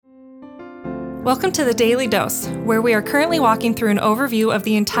Welcome to the Daily Dose, where we are currently walking through an overview of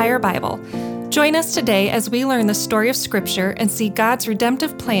the entire Bible. Join us today as we learn the story of Scripture and see God's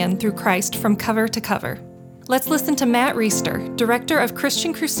redemptive plan through Christ from cover to cover. Let's listen to Matt Reisetter, Director of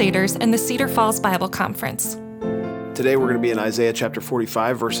Christian Crusaders and the Cedar Falls Bible Conference. Today we're going to be in Isaiah chapter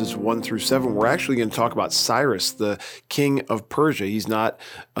 45, verses 1 through 7. We're actually going to talk about Cyrus, the king of Persia. He's not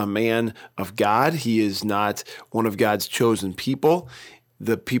a man of God. He is not one of God's chosen people.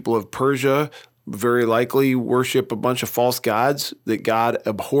 The people of Persia very likely worship a bunch of false gods that God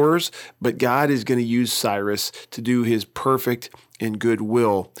abhors, but God is going to use Cyrus to do his perfect and good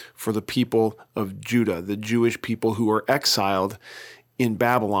will for the people of Judah, the Jewish people who are exiled in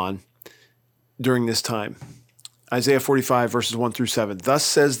Babylon during this time. Isaiah 45, verses 1 through 7. Thus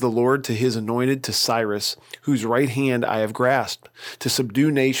says the Lord to his anointed, to Cyrus, whose right hand I have grasped, to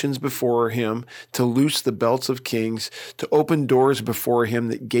subdue nations before him, to loose the belts of kings, to open doors before him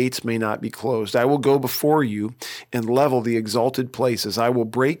that gates may not be closed. I will go before you and level the exalted places. I will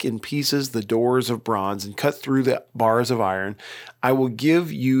break in pieces the doors of bronze and cut through the bars of iron. I will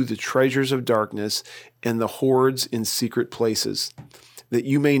give you the treasures of darkness and the hoards in secret places, that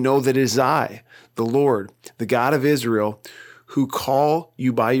you may know that it is I, the Lord, the God of Israel, who call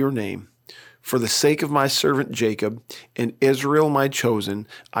you by your name. For the sake of my servant Jacob and Israel my chosen,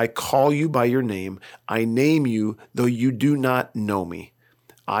 I call you by your name. I name you, though you do not know me.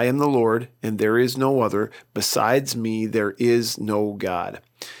 I am the Lord, and there is no other. Besides me, there is no God.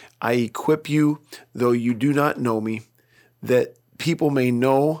 I equip you, though you do not know me, that people may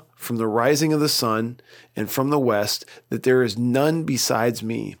know from the rising of the sun and from the west that there is none besides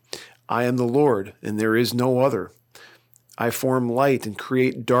me. I am the Lord, and there is no other. I form light and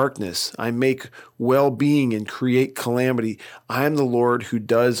create darkness. I make well-being and create calamity. I am the Lord who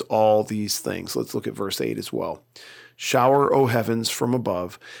does all these things. Let's look at verse 8 as well. Shower, O heavens, from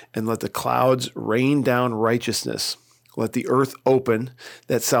above, and let the clouds rain down righteousness. Let the earth open,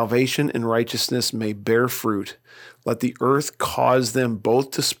 that salvation and righteousness may bear fruit. Let the earth cause them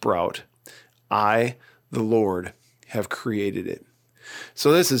both to sprout. I, the Lord, have created it.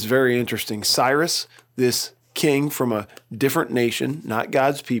 So this is very interesting. Cyrus, this king from a different nation, not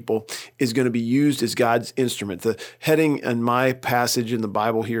God's people, is going to be used as God's instrument. The heading in my passage in the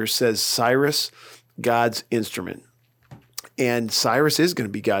Bible here says Cyrus, God's instrument. And Cyrus is going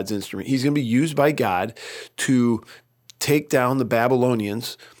to be God's instrument. He's going to be used by God to take down the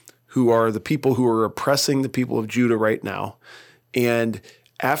Babylonians, who are the people who are oppressing the people of Judah right now. And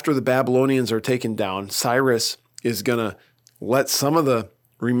after the Babylonians are taken down, Cyrus is going to let some of the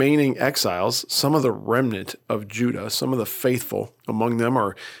remaining exiles, some of the remnant of Judah, some of the faithful, among them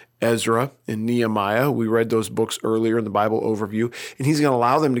are Ezra and Nehemiah. We read those books earlier in the Bible overview. And he's going to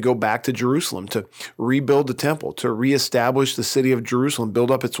allow them to go back to Jerusalem, to rebuild the temple, to reestablish the city of Jerusalem, build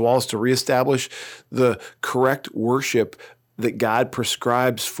up its walls, to reestablish the correct worship that God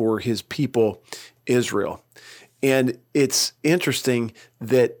prescribes for his people, Israel. And it's interesting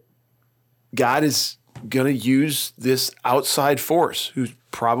that God is going to use this outside force, who's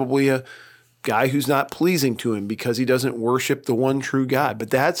probably a guy who's not pleasing to him because he doesn't worship the one true God. But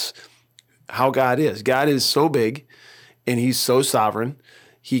that's how God is. God is so big and he's so sovereign.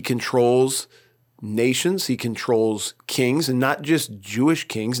 He controls nations. He controls kings, and not just Jewish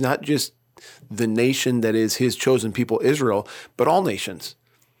kings, not just the nation that is his chosen people, Israel, but all nations.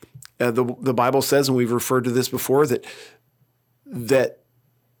 The Bible says, and we've referred to this before, that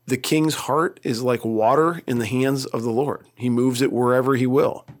the king's heart is like water in the hands of the Lord. He moves it wherever he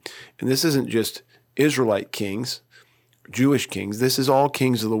will. And this isn't just Israelite kings, Jewish kings. This is all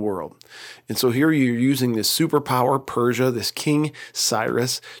kings of the world. And so here you're using this superpower, Persia, this king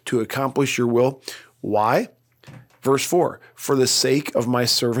Cyrus, to accomplish your will. Why? Verse 4, for the sake of my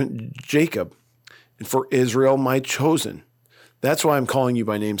servant Jacob and for Israel my chosen. That's why I'm calling you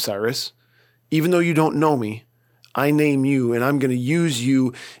by name, Cyrus. Even though you don't know me, I name you, and I'm going to use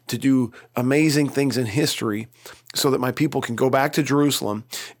you to do amazing things in history so that my people can go back to Jerusalem,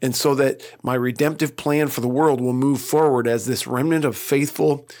 and so that my redemptive plan for the world will move forward as this remnant of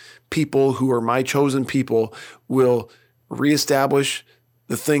faithful people who are my chosen people will reestablish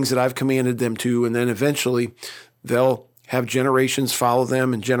the things that I've commanded them to, and then eventually they'll have generations follow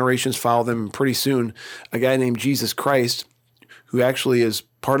them and generations follow them, and pretty soon a guy named Jesus Christ, who actually is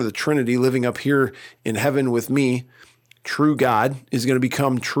part of the Trinity living up here in heaven with me, true God, is going to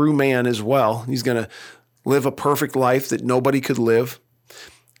become true man as well. He's going to live a perfect life that nobody could live,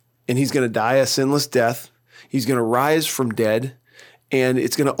 and he's going to die a sinless death. He's going to rise from dead, and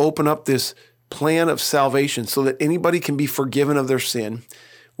it's going to open up this plan of salvation so that anybody can be forgiven of their sin,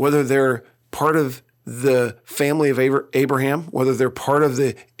 whether they're part of the family of Abraham, whether they're part of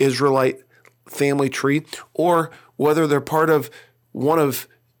the Israelite family tree, or whether they're part of one of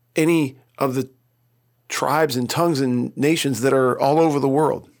any of the tribes and tongues and nations that are all over the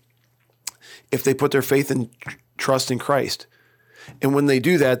world, if they put their faith and trust in Christ. And when they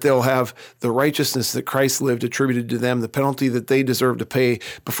do that, they'll have the righteousness that Christ lived attributed to them, the penalty that they deserve to pay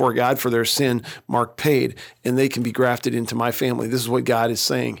before God for their sin, marked paid, and they can be grafted into my family. This is what God is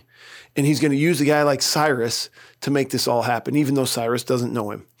saying. And he's going to use a guy like Cyrus to make this all happen, even though Cyrus doesn't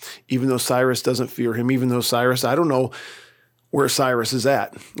know him, even though Cyrus doesn't fear him, even though Cyrus, I don't know where Cyrus is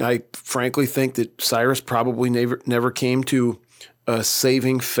at. I frankly think that Cyrus probably never came to a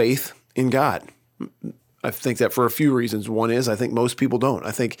saving faith in God. I think that for a few reasons. One is I think most people don't.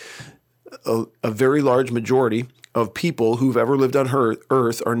 I think a very large majority of people who've ever lived on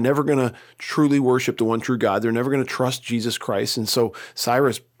earth are never going to truly worship the one true God. They're never going to trust Jesus Christ. And so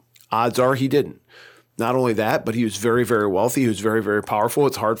Cyrus, odds are he didn't. Not only that, but he was very, very wealthy. He was very, very powerful.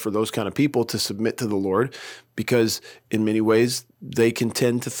 It's hard for those kind of people to submit to the Lord because in many ways they can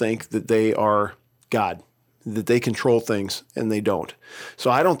tend to think that they are God, that they control things, and they don't. So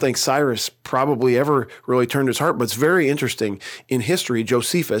I don't think Cyrus probably ever really turned his heart, but it's very interesting. In history,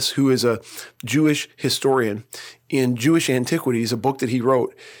 Josephus, who is a Jewish historian, in Jewish Antiquities, a book that he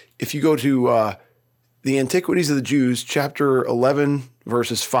wrote, if you go to the Antiquities of the Jews, chapter 11,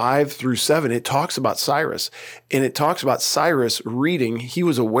 verses 5 through 7, it talks about Cyrus. And it talks about Cyrus reading. He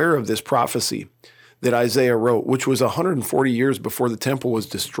was aware of this prophecy that Isaiah wrote, which was 140 years before the temple was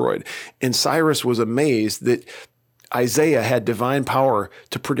destroyed. And Cyrus was amazed that Isaiah had divine power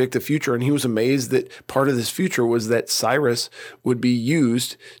to predict the future. And he was amazed that part of this future was that Cyrus would be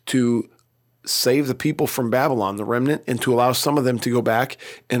used to save the people from Babylon, the remnant, and to allow some of them to go back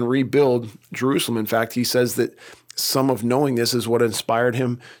and rebuild Jerusalem. In fact, he says that some of knowing this is what inspired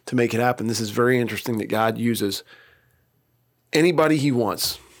him to make it happen. This is very interesting that God uses anybody he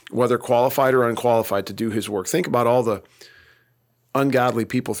wants, whether qualified or unqualified, to do his work. Think about all the ungodly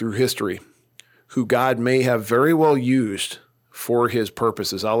people through history who God may have very well used for his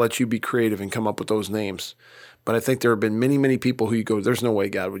purposes. I'll let you be creative and come up with those names. But I think there have been many, many people who you go, there's no way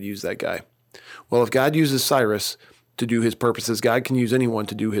God would use that guy. Well, if God uses Cyrus to do his purposes, God can use anyone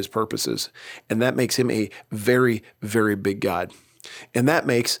to do his purposes. And that makes him a very, very big God. And that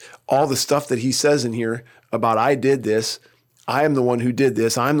makes all the stuff that he says in here about I did this, I am the one who did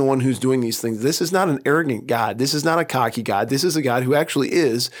this, I'm the one who's doing these things. This is not an arrogant God. This is not a cocky God. This is a God who actually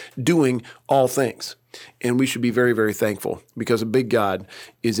is doing all things. And we should be very, very thankful because a big God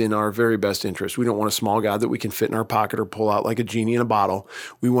is in our very best interest. We don't want a small God that we can fit in our pocket or pull out like a genie in a bottle.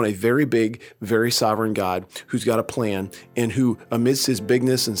 We want a very big, very sovereign God who's got a plan and who, amidst his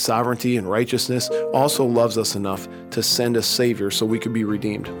bigness and sovereignty and righteousness, also loves us enough to send a Savior so we could be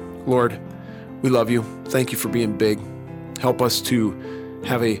redeemed. Lord, we love you. Thank you for being big. Help us to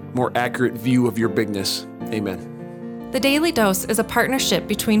have a more accurate view of your bigness. Amen. The Daily Dose is a partnership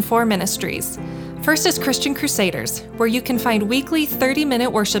between 4 ministries. First is Christian Crusaders, where you can find weekly 30-minute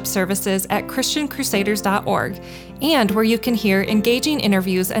worship services at christiancrusaders.org, and where you can hear engaging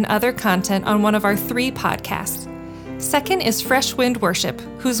interviews and other content on one of our 3 podcasts. Second is Fresh Wind Worship,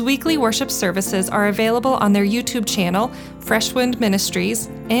 whose weekly worship services are available on their YouTube channel, Fresh Wind Ministries,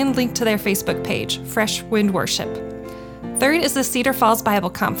 and linked to their Facebook page, Fresh Wind Worship. Third is the Cedar Falls Bible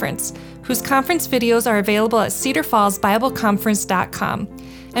Conference, whose conference videos are available at cedarfallsbibleconference.com.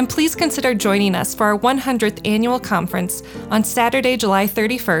 And please consider joining us for our 100th annual conference on Saturday, July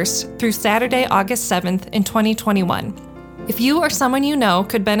 31st through Saturday, August 7th in 2021. If you or someone you know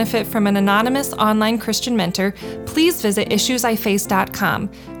could benefit from an anonymous online Christian mentor, please visit issuesiface.com,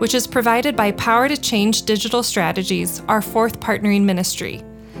 which is provided by Power to Change Digital Strategies, our 4th partnering ministry.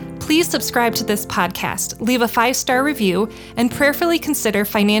 Please subscribe to this podcast, leave a 5-star review, and prayerfully consider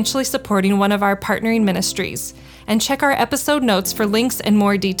financially supporting one of our partnering ministries. And check our episode notes for links and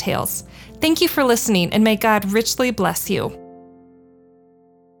more details. Thank you for listening, and may God richly bless you.